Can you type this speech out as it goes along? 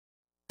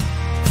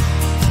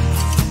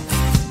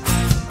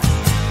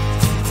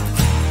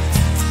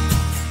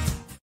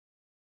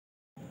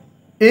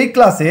এই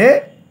ক্লাসে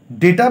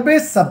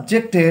ডেটাবেস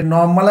সাবজেক্টে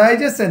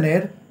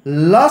নর্মালাইজেশনের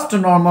লাস্ট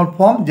নর্মাল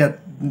ফর্ম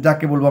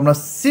যাকে বলবো আমরা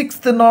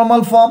সিক্সথ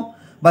নর্মাল ফর্ম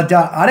বা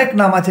যার আরেক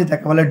নাম আছে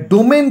যাকে বলে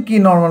ডোমেন কি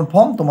নর্মাল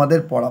ফর্ম তোমাদের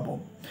পড়াবো।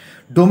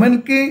 ডোমেন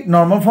কি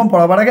নর্মাল ফর্ম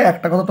পড়াবার আগে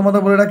একটা কথা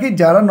তোমাদের বলে রাখি,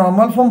 যারা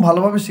নর্মাল ফর্ম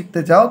ভালোভাবে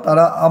শিখতে চাও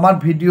তারা আমার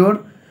ভিডিওর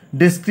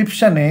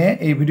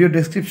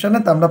ডেসক্রিপশানে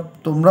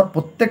তোমরা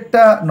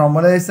প্রত্যেকটা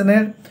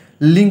নর্মালাইজেশনের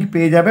লিঙ্ক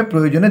পেয়ে যাবে,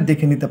 প্রয়োজনে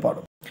দেখে নিতে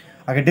পারো।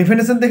 আগে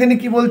ডেফিনেশন দেখে নি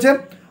কি বলছে।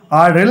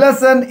 A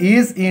relation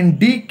is in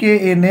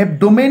DKNF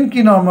domain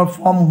key normal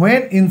form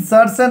when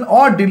insertion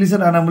or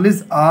deletion anomalies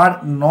are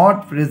not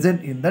present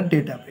in the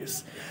database.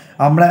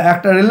 আমরা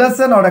একটা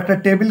রিলেশন আর একটা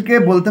টেবিলকে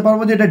বলতে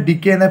পারবো যে এটা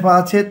DKNF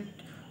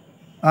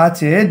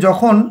আছে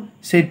যখন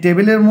সেই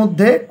টেবিলের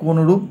মধ্যে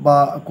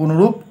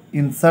কোনরূপ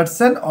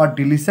ইনসারশন আর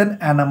ডিলিশন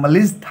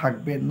অ্যানোমালিজ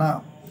থাকবে না।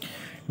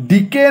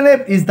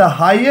 DKNF is the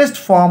highest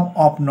form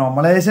of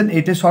normalization.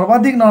 এটা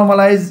সর্বাধিক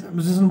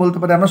নর্মালাইজেশন বলতে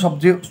পারি আমরা,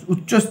 সবচেয়ে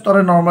উচ্চ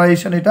স্তরের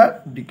নর্মালাইজেশন এটা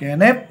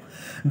DKNF.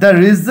 The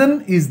reason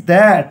is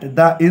that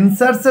the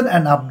insertion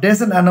and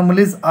updation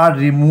anomalies are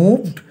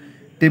removed.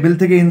 Table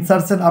থেকে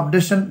ইনসারশন,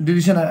 আপডেশন,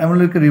 ডিলিশন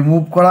অ্যানোমালিকে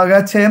রিমুভ করা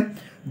গেছে।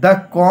 The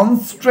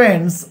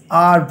constraints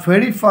are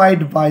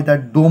verified by the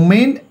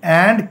domain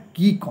and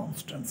key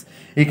constants.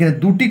 এখানে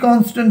দুটি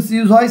কনস্ট্যান্টস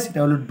ইউজ হয়, সেটা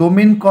হলো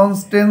ডোমেন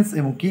কনস্ট্যান্টস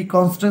এবং কি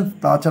কনস্ট্যান্টস,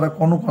 তাছাড়া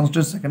কোনো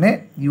কনস্ট্যান্টস এখানে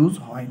ইউজ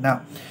হয় না।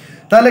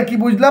 তাহলে কি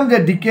বুঝলাম যে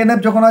DKNF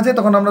যখন আছে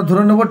তখন আমরা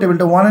ধরে নেব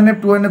টেবিলটা 1NF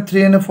 2NF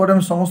 3NF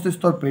 4NF সমস্ত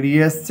স্তর পেরিয়ে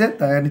এসছে,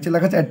 তাই নিচে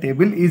লেখা আছে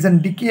table is an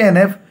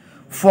DKNF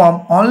form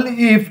only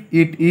if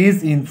it is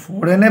in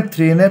 4NF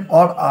 3NF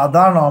or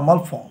other normal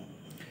form.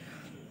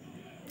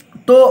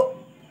 তো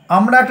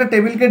আমরা একটা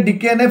টেবিলকে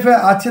DKNF এ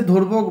আছে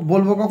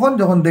বলবো কখন,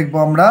 যখন দেখবো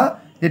আমরা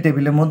যে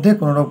টেবিলের মধ্যে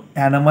কোনো রকম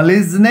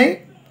অ্যানোমালিজ নেই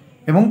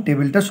এবং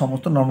টেবিলটা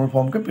সমস্ত নর্মাল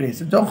ফর্মকে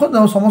পেরিয়েছে। যখন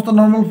সমস্ত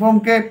নর্মাল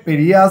ফর্মকে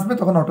পেরিয়ে আসবে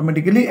তখন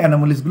অটোমেটিক্যালি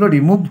অ্যানোমালিজগুলো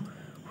রিমুভ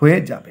হয়ে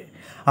যাবে।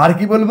 আর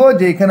কি বলবো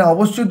যে এখানে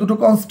অবশ্যই দুটো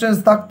কনস্ট্যান্টস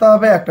থাকতে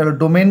হবে, একটা হলো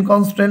ডোমেন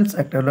কনস্ট্যান্টস,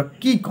 একটা হলো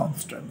কি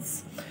কনস্ট্যান্টস।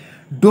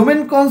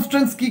 ডোমেন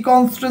কনস্ট্যান্টস কি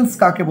কনস্ট্যান্টস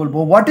কাকে বলবো,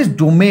 হোয়াট ইজ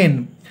ডোমেন?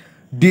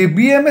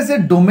 DBMS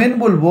এর ডোমেন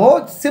বলবো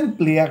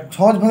সিম্পলি, এক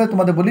সহজভাবে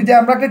তোমাদের বলি যে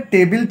আমরা একটা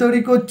টেবিল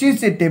তৈরি করছি,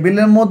 সেই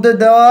টেবিলের মধ্যে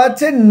দেওয়া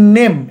আছে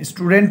নেম,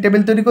 স্টুডেন্ট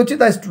টেবিল তৈরি করছি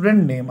তাই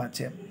স্টুডেন্ট নেম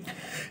আছে।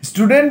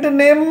 স্টুডেন্ট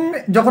নেম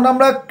যখন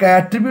আমরা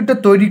অ্যাট্রিবিউটটা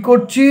তৈরি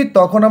করছি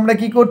তখন আমরা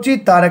কি করছি,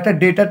 তার একটা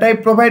ডেটা টাইপ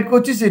প্রোভাইড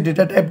করছি, সেই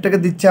ডেটা টাইপটাকে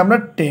দিচ্ছি আমরা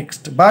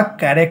টেক্সট বা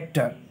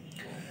ক্যারেক্টার।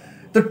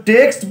 তো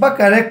টেক্সট বা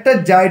ক্যারেক্টার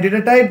যাই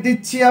ডেটা টাইপ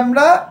দিচ্ছি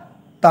আমরা,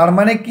 তার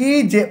মানে কি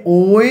যে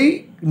ওই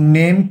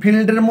নেম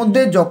ফিল্ডের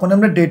মধ্যে যখন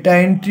আমরা ডেটা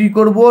এন্ট্রি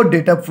করব,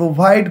 ডেটা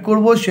প্রোভাইড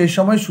করব, সেই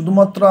সময়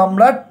শুধুমাত্র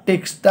আমরা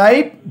টেক্সট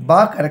টাইপ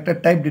বা ক্যারেক্টার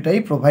টাইপ ডেটাই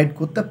প্রোভাইড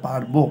করতে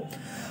পারবো।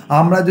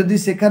 আমরা যদি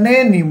সেখানে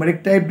নিউমেরিক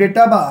টাইপ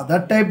ডেটা বা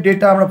আদার টাইপ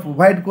ডেটা আমরা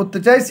প্রোভাইড করতে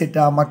চাই, সেটা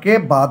আমাকে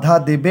বাধা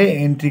দেবে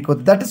এন্ট্রি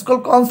করতে। That is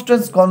called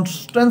constants.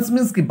 Constants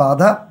means কি,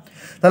 বাধা।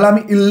 তাহলে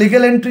আমি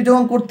ইলিগাল এন্ট্রি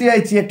যখন করতে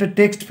চাইছি একটা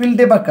টেক্সট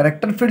ফিল্ডে বা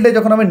ক্যারেক্টার ফিল্ডে,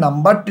 যখন আমি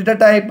নাম্বার ডেটা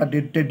টাইপ বা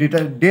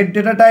ডেট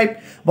ডেটা টাইপ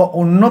বা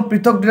অন্য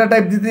পৃথক ডেটা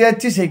টাইপ দিতে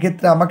যাচ্ছি, সেই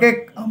ক্ষেত্রে আমাকে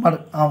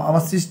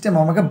আমার সিস্টেম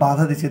আমাকে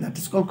বাধা দিচ্ছে। That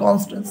is called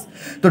constants.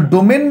 তো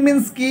ডোমেন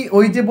মিনস কি,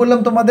 ওই যে বললাম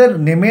তোমাদের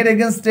নেমের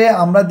এগেনস্টে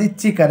আমরা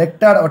দিচ্ছি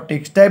ক্যারেক্টার ও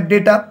টেক্সট টাইপ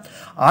ডেটা।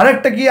 আর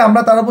একটা কি,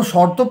 আমরা তার উপর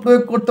শর্ত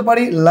প্রয়োগ করতে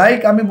পারি,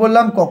 লাইক আমি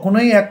বললাম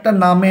কখনোই একটা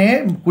নামে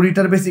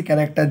 20টার বেশি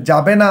ক্যারেক্টার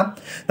যাবে না।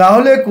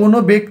 তাহলে কোনো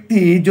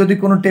ব্যক্তি যদি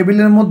কোনো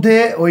টেবিলের মধ্যে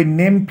ওই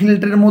নেম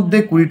ফিল্ডের মধ্যে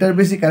 20টার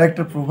বেশি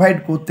ক্যারেক্টার প্রোভাইড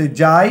করতে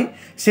যায়,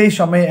 সেই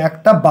সময়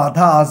একটা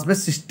বাধা আসবে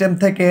সিস্টেম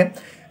থেকে।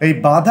 এই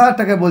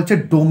বাধাটাকে বলছে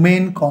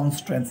ডোমেন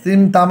কনস্ট্রেন্টস।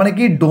 তার মানে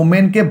কি,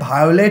 ডোমেনকে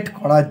ভায়োলেট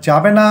করা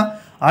যাবে না।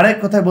 আরেক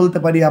কথায় বলতে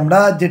পারি আমরা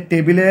যে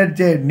টেবিলের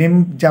যে নেম,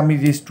 যে আমি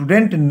যে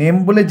স্টুডেন্ট নেম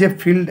বলে যে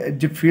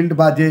ফিল্ড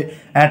বা যে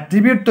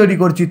অ্যাট্রিবিউট তৈরি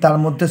করছি তার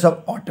মধ্যে সব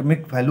অটোমিক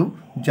ভ্যালু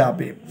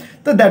যাবে।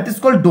 তো দ্যাট ইজ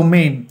কল্ড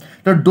ডোমেন।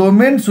 তো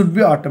ডোমেন শুড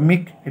বি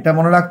অটোমিক, এটা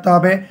মনে রাখতে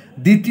হবে।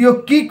 দ্বিতীয়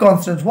কি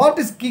কনস্ট্যান্টস। হোয়াট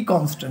ইজ কি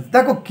কনস্ট্যান্টস?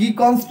 দেখো কি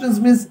কনস্ট্যান্টস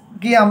মিনস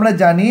কি, আমরা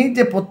জানি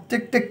যে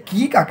প্রত্যেকটা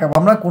কি কাকে,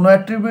 আমরা কোনো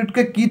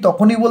অ্যাট্রিবিউটকে কি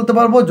তখনই বলতে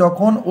পারবো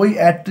যখন ওই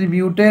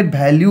অ্যাট্রিবিউটের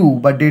ভ্যালু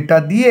বা ডেটা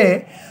দিয়ে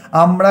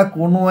আমরা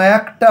কোনো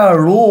একটা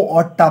রো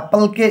আর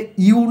টাপলকে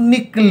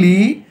ইউনিকলি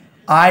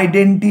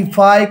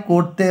আইডেন্টিফাই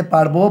করতে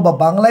পারবো, বা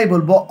বাংলায়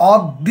বলবো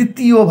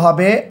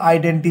অদ্বিতীয়ভাবে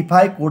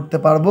আইডেন্টিফাই করতে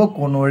পারবো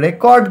কোনো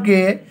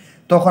রেকর্ডকে,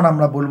 তখন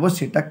আমরা বলবো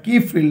সেটা কি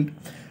ফিল্ড।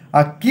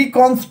 আর কি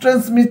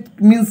কনস্ট্যান্টস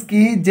মিনস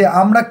কি, যে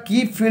আমরা কি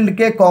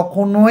ফিল্ডকে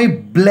কখনোই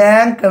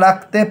ব্ল্যাঙ্ক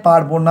রাখতে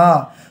পারবো না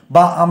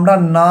বা আমরা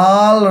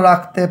নাল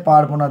রাখতে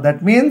পারবো না। দ্যাট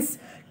মিনস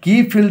কি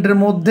ফিল্ডের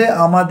মধ্যে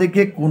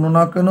আমাদেরকে কোনো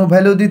না কোনো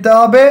ভ্যালু দিতে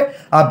হবে,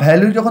 আর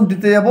ভ্যালু যখন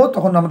দিতে যাব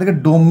তখন আমাদেরকে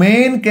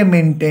ডোমেনকে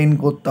মেনটেন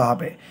করতে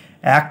হবে।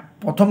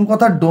 প্রথম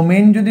কথা,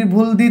 ডোমেন যদি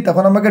ভুল দিই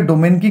তখন আমাকে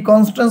ডোমেন কি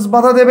কনস্ট্যান্টস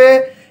বাধা দেবে,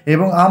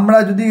 এবং আমরা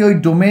যদি ওই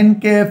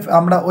ডোমেনকে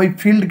আমরা ওই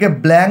ফিল্ডকে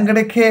ব্ল্যাঙ্ক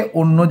রেখে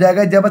অন্য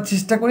জায়গায় যাবার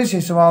চেষ্টা করি,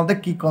 সেই সময় আমাদের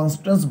কি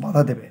কনস্ট্যান্টস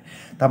বাধা দেবে।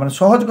 তার মানে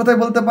সহজ কথায়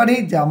বলতে পারি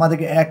যে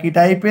আমাদেরকে একই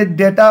টাইপের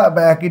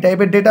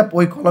ডেটা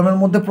ওই কলমের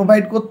মধ্যে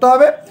প্রোভাইড করতে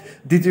হবে,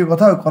 দ্বিতীয়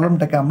কথা ওই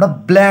কলমটাকে আমরা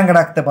ব্ল্যাঙ্ক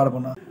রাখতে পারবো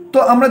না। তো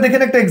আমরা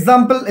দেখেন একটা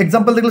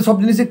এক্সাম্পল দেখলে সব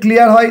জিনিসই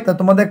ক্লিয়ার হয়। তা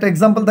তোমাদের একটা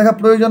এক্সাম্পল দেখা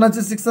প্রয়োজন আছে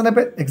 6NF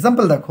এর।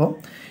 এক্সাম্পল দেখো,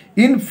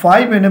 in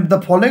 5NF the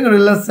following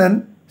relation,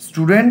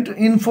 student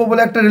info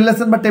বলে একটা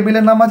রিলেশন বা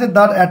টেবিলের নাম আছে,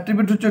 তার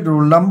অ্যাট্রিবিউট হচ্ছে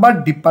roll number,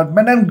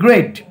 department and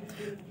grade.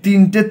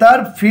 তিনটে তার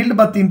ফিল্ড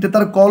বা তিনটে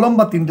তার কলম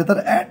বা তিনটে তার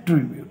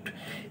অ্যাট্রিবিউট।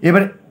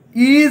 এবার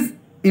ইজ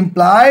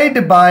ইমপ্লাইড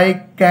বাই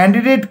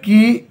ক্যান্ডিডেট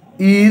কি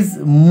is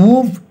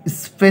move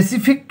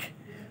specific.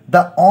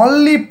 The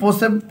only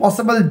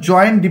possible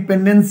joint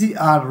dependency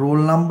are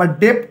roll number,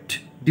 depth,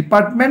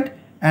 department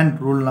and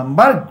roll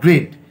number,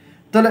 grade.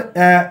 তাহলে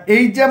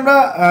এই যে আমরা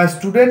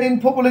স্টুডেন্ট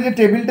ইনফো বলে যে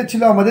টেবিলটা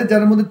ছিল আমাদের,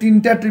 যার মধ্যে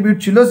তিনটে অ্যাট্রিবিউট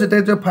ছিল, সেটা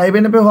হচ্ছে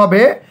 5NF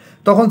হবে,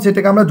 তখন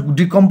সেটাকে আমরা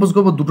ডিকম্পোজ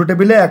করবো দুটো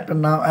টেবিলে।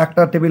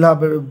 একটা টেবিল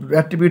হবে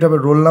অ্যাট্রিবিউট হবে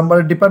রোল নাম্বার,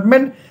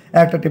 ডিপার্টমেন্ট,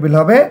 একটা টেবিল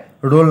হবে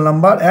রোল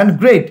নাম্বার অ্যান্ড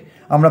গ্রেড।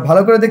 আমরা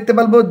ভালো করে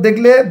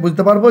দেখলে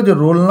বুঝতে পারবো যে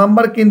রোল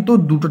নাম্বার কিন্তু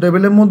দুটো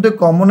টেবিলের মধ্যে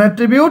কমন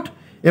অ্যাট্রিবিউট,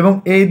 এবং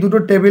এই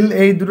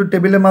দুটো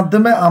টেবিলের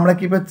মাধ্যমে আমরা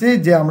কি পাচ্ছি,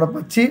 যে আমরা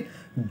পাচ্ছি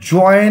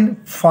joint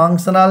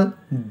functional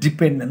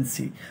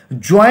dependency.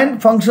 Joint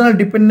functional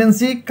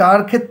dependency কার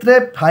ক্ষেত্রে,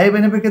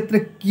 5NF এর ক্ষেত্রে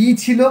কি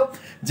ছিল,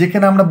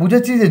 যেখানে আমরা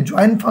বুঝেছি যে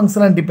জয়েন্ট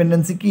ফাংশনাল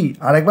ডিপেন্ডেন্সি কি।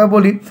 আরেকবার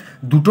বলি,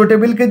 দুটো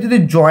টেবিলকে যদি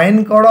জয়েন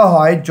করা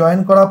হয়, জয়েন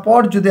করার পর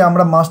যদি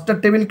আমরা মাস্টার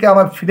টেবিলকে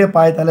আবার ফিরে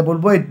পাই, তাহলে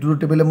বলবো এই দুটো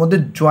টেবিলের মধ্যে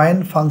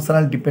জয়েন্ট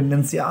ফাংশনাল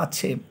ডিপেন্ডেন্সি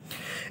আছে।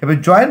 এবার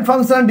জয়েন্ট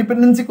ফাংশনাল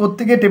ডিপেন্ডেন্সি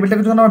করতে গিয়ে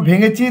টেবিলটাকে যখন আমরা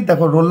ভেঙেছি,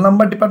 দেখো রোল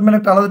নাম্বার, ডিপার্টমেন্ট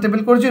একটা আলাদা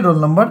টেবিল করেছি, রোল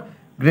নাম্বার,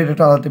 গ্রেড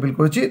একটা আলাদা টেবিল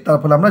করেছি, তার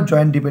ফলে আমরা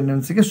জয়েন্ট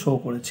ডিপেন্ডেন্সিকে শো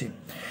করেছি।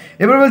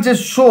 এবার বলছে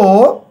show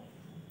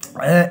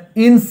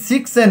in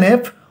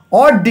 6NF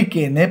or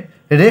DKNF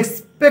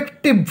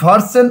respective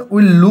version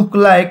will look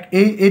like.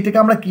 এইটাকে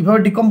আমরা কীভাবে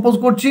ডিকম্পোজ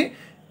করছি,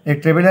 এই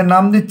টেবিলের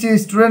নাম দিচ্ছি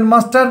student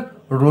master,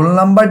 roll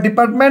number,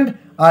 department,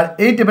 আর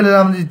এই টেবিলের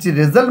নাম দিচ্ছি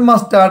result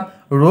master,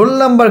 roll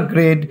number,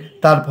 grade.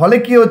 তার ফলে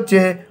কি হচ্ছে,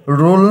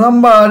 roll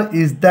number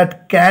is that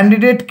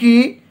candidate কি,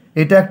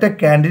 এটা একটা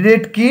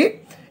ক্যান্ডিডেট কি,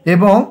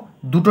 এবং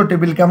দুটো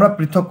টেবিলকে আমরা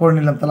পৃথক করে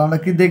নিলাম। তাহলে আমরা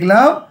কি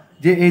দেখলাম,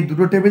 যে এই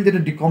দুটো টেবিল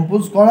যেটা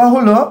ডিকম্পোজ করা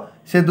হলো,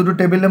 সে দুটো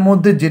টেবিলের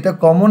মধ্যে যেটা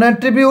কমন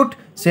অ্যাট্রিবিউট,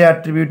 সেই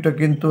অ্যাট্রিবিউটটা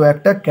কিন্তু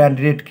একটা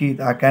ক্যান্ডিডেট কি।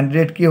 আর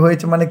ক্যান্ডিডেট কি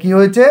হয়েছে মানে কি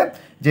হয়েছে,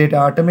 যে এটা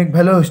অ্যাটমিক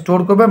ভ্যালু স্টোর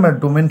করবে, মানে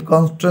ডোমেন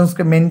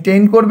কনস্ট্যান্টসকে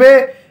মেনটেন করবে,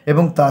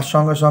 এবং তার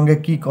সঙ্গে সঙ্গে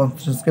কি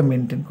কনস্ট্যান্টসকে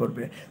মেনটেন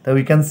করবে। তা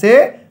we can say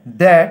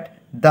that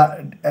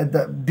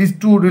these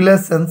two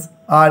relations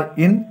are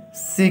in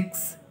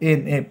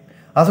 6NF।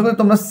 আশা করি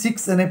তোমরা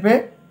 6NF এ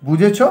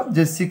বুঝেছো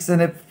যে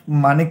 6NF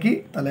মানে কি।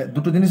 তাহলে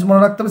দুটো জিনিস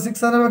মনে রাখতে হবে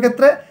 6NF এর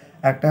ক্ষেত্রে।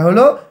 একটা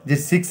হলো যে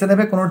 6NF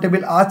এ কোনো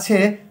টেবিল আছে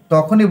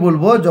তখনই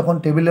বলবো যখন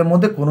টেবিলের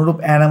মধ্যে কোনোরূপ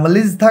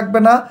অ্যানোমালিজ থাকবে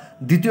না।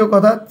 দ্বিতীয়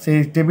কথা, সেই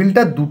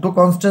টেবিলটা দুটো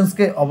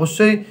কনস্ট্যান্টসকে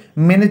অবশ্যই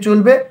মেনে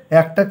চলবে।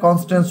 একটা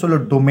কনস্ট্যান্টস হলো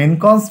ডোমেন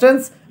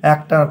কনস্ট্যান্টস,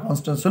 একটা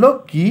কনস্ট্যান্টস হলো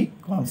কি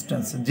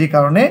কনস্ট্যান্টস। যে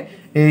কারণে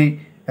এই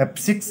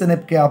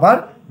 6NFকে আবার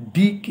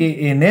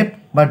DKNF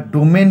বা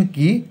ডোমেন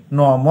কি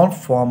নর্মাল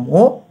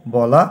ফর্মও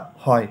বলা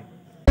হয়।